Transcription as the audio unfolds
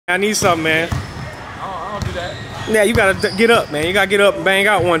I need something, man. I don't do that. Yeah, you gotta get up, man. You gotta get up and bang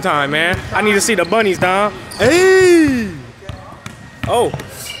out one time, man. I need to see the bunnies, Dom. Hey! Oh.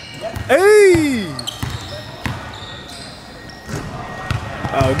 Hey!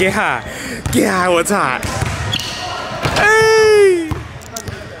 Oh, get high. Get high one time. Hey!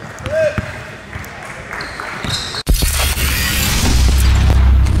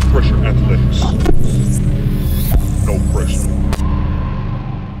 Pressure athletics. No pressure.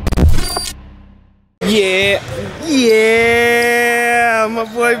 Yeah, my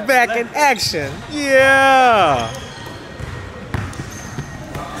boy back in action. Yeah.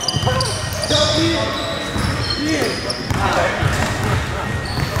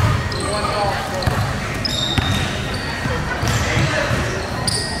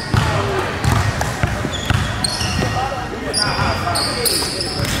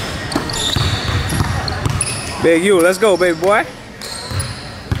 Big U, let's go, baby boy.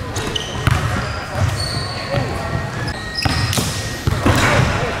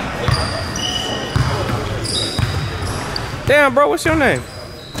 Damn, bro, what's your name?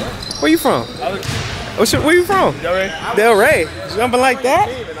 Where you from? Where you from? Del Rey. Jumping like that?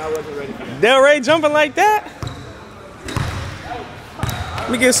 Del Rey jumping like that?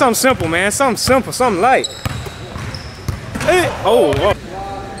 Let me get something simple, man. Something simple, something light. Hey. Oh, whoa.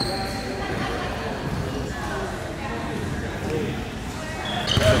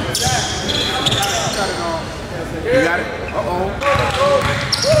 You got it? Uh-oh.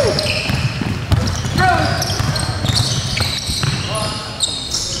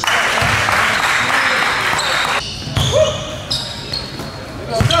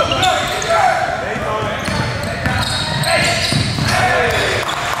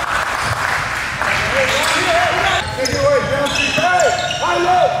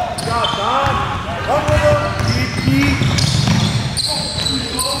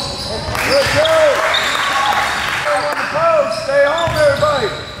 Stay home, everybody.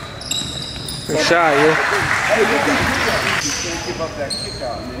 Good shot, you. You can't give up that kick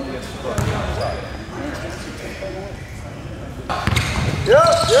out and then you get stuck outside. Yep.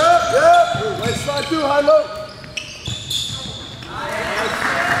 Let's slide through, high low.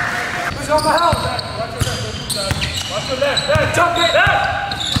 Who's on the house? Watch your left. Jump it, left.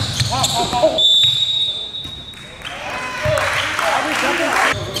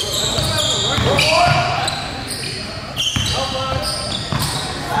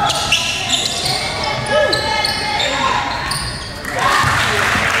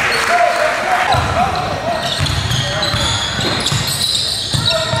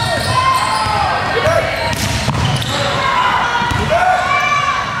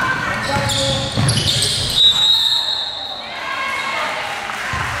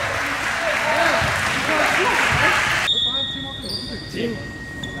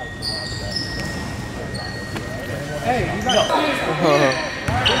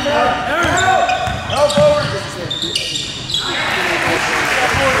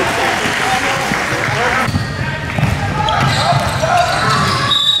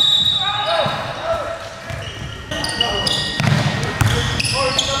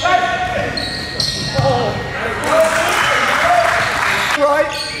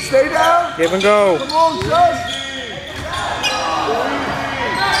 Right, stay down. Give and go. Come on, Josh.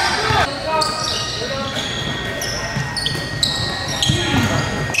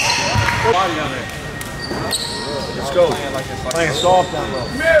 Let's go. Playing soft down low.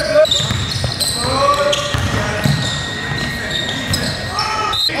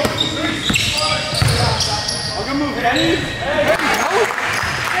 I'm gonna move Eddie.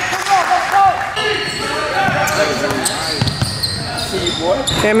 See you, boy.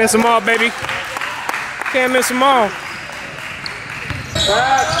 Can't miss them all, baby. Can't miss them all.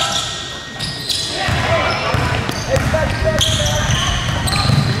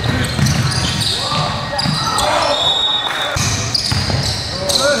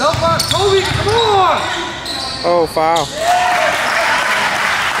 Help us, Kobe, come on! Oh, foul.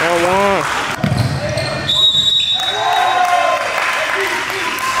 That one.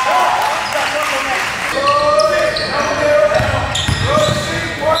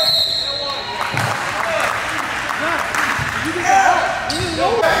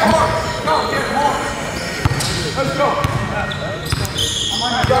 Let's go.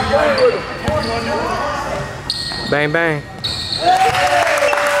 Bang, bang.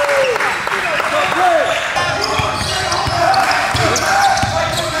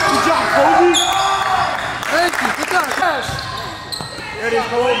 Good job, Kobe. Thank you. Good job, Cash. There it is,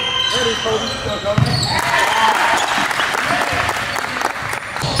 Kobe. There it is, Kobe. Go, Kobe.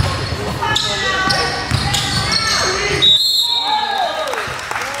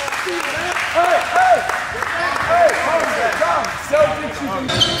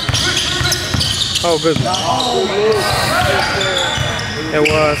 Oh, good. It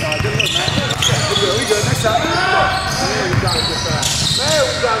was. We good. Next time. Man, we gotta get back. Man,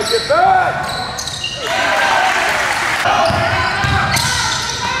 we gotta get back.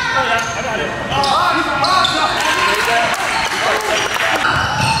 I got it.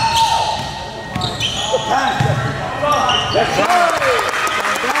 That's right.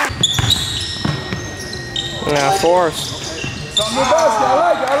 Now force. Something to the basket. I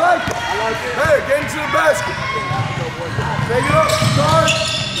like it. I like it. I like it. Hey, get into the basket. Take it up, start.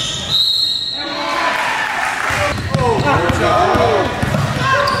 Oh, good job.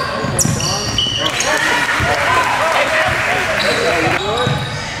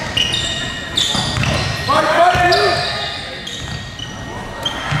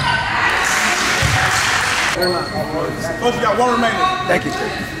 Coach, you got one remaining. Thank you.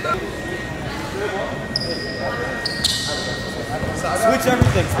 Switch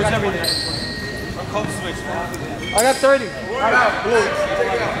everything. Switch everything. I'll call the switch. I got 30. Right out, blue.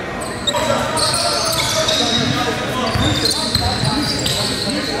 Take it out.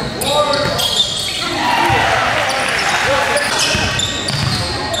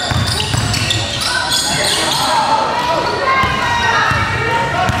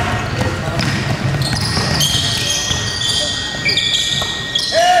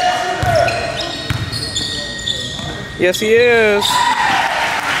 Yes, he is.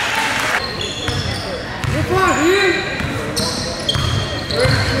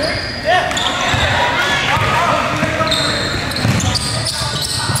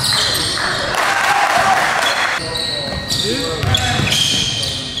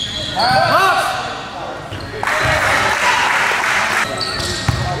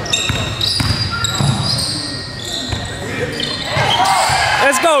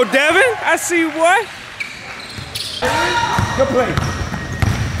 Let's go, Devin. I see you, boy. Good play.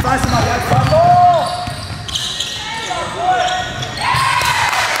 Find somebody. That's ball.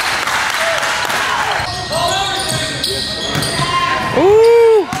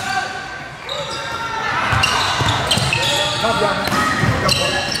 Ooh.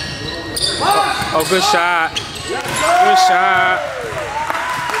 Oh, good shot. Good shot.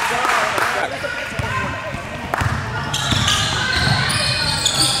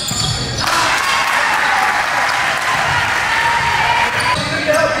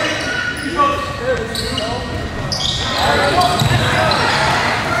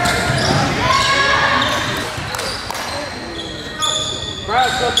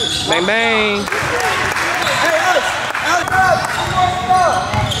 Bang, bang. Hey, Alex!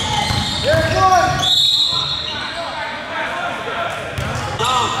 Here's one!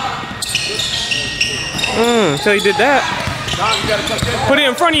 So you did that. Put it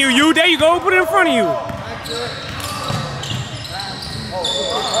in front of you, you. There you go. Put it in front of you.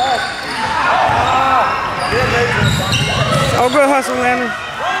 Oh, good hustle, Landon.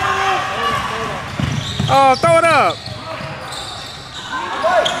 Oh, throw it up.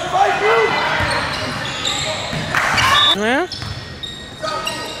 Yeah.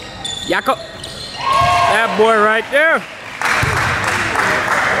 Yako. That boy right there.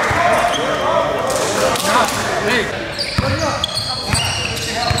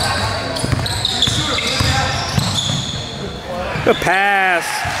 Good pass.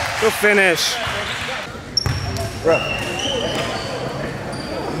 Good finish.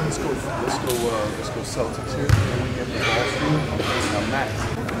 Let's go Celtics here. And we get the ball. Now Max.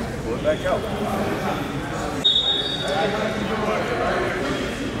 Pull it back out.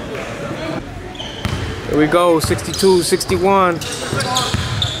 Here we go, 62, 61. Get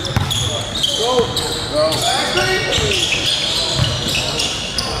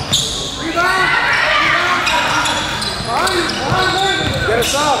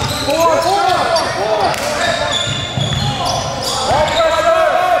us up. Four.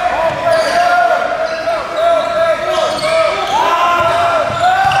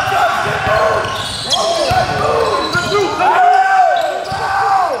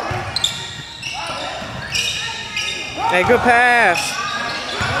 Hey, good pass.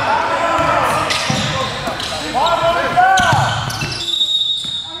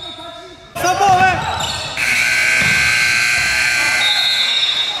 Stop ball, man.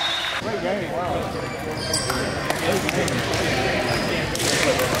 Great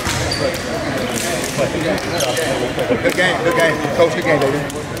game. Good game. Coach, good game, baby.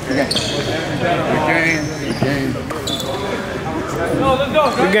 Good game.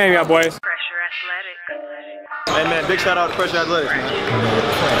 Good game, y'all boys. Pressure Athletic. Hey man, big shout out to Pressure Athletics,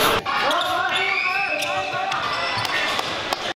 man.